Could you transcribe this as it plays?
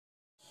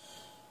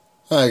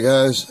Hi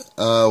guys,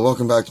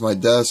 welcome back to my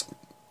desk.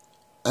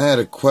 I had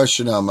a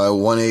question on my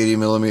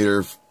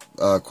 180mm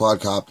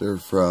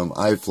quadcopter from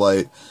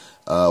IFlight.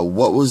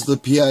 What was the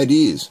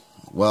PIDs?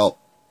 Well,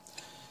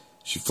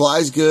 she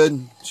flies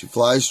good, she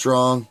flies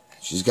strong,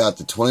 she's got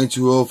the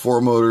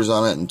 2204 motors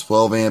on it and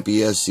 12 amp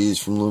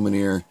ESCs from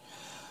Lumenier.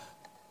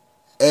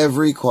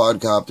 Every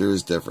quadcopter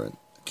is different.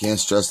 Can't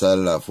stress that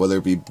enough. Whether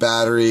it be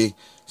battery,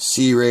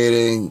 C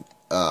rating,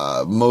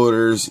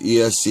 motors,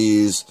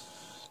 ESCs,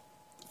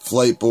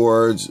 flight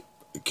boards,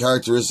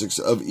 characteristics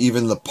of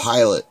even the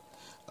pilot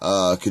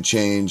could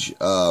change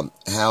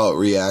how it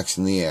reacts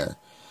in the air.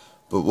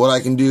 But what I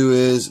can do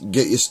is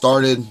get you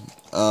started,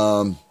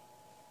 and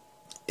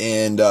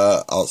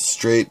I'll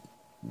straight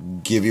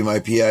give you my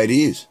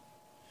PIDs.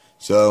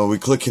 So we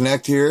click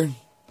connect here.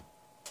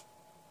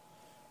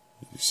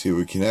 You see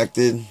we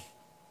connected,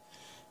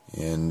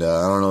 and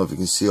I don't know if you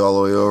can see all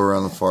the way over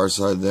on the far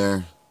side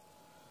there.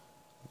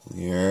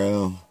 The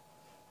arrow.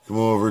 Come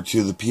over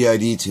to the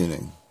PID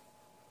tuning.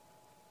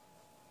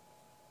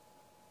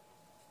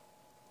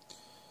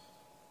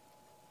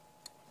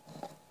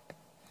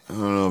 I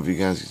don't know if you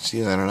guys can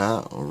see that or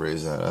not. I'll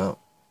raise that up.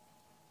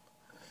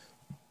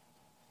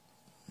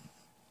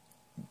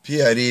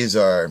 PIDs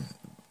are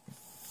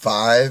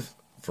 5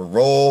 for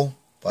roll,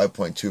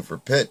 5.2 for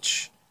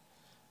pitch,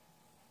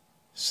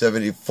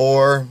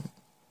 74,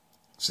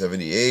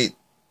 78,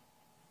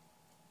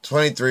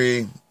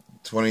 23,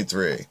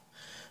 23.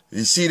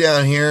 You see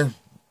down here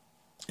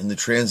in the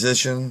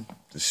transition,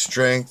 the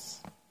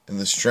strength, and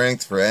the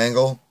strength for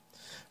angle.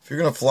 If you're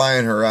going to fly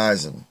in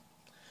horizon,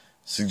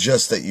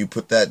 suggest that you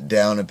put that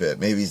down a bit.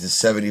 Maybe the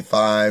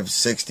 75,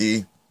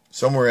 60,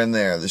 somewhere in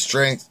there. The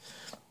strength,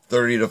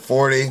 30 to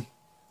 40.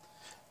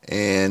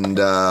 And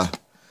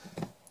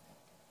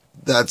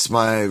that's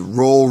my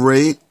roll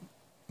rate,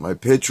 my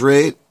pitch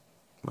rate,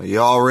 my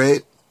yaw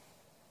rate.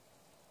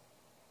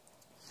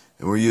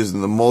 And we're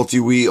using the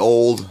multi-wee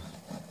old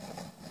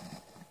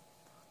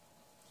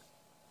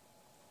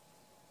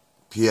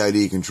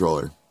PID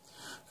controller.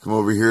 Come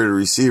over here to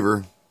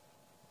receiver.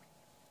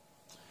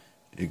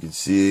 You can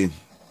see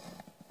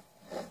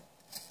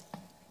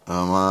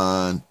I'm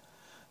on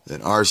an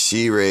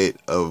RC rate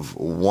of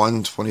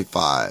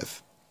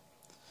 125.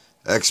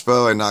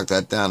 Expo, I knocked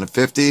that down to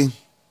 50.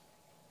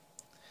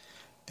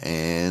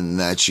 And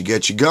that should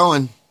get you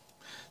going.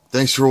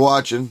 Thanks for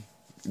watching.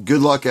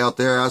 Good luck out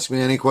there. Ask me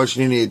any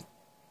question you need.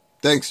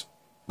 Thanks.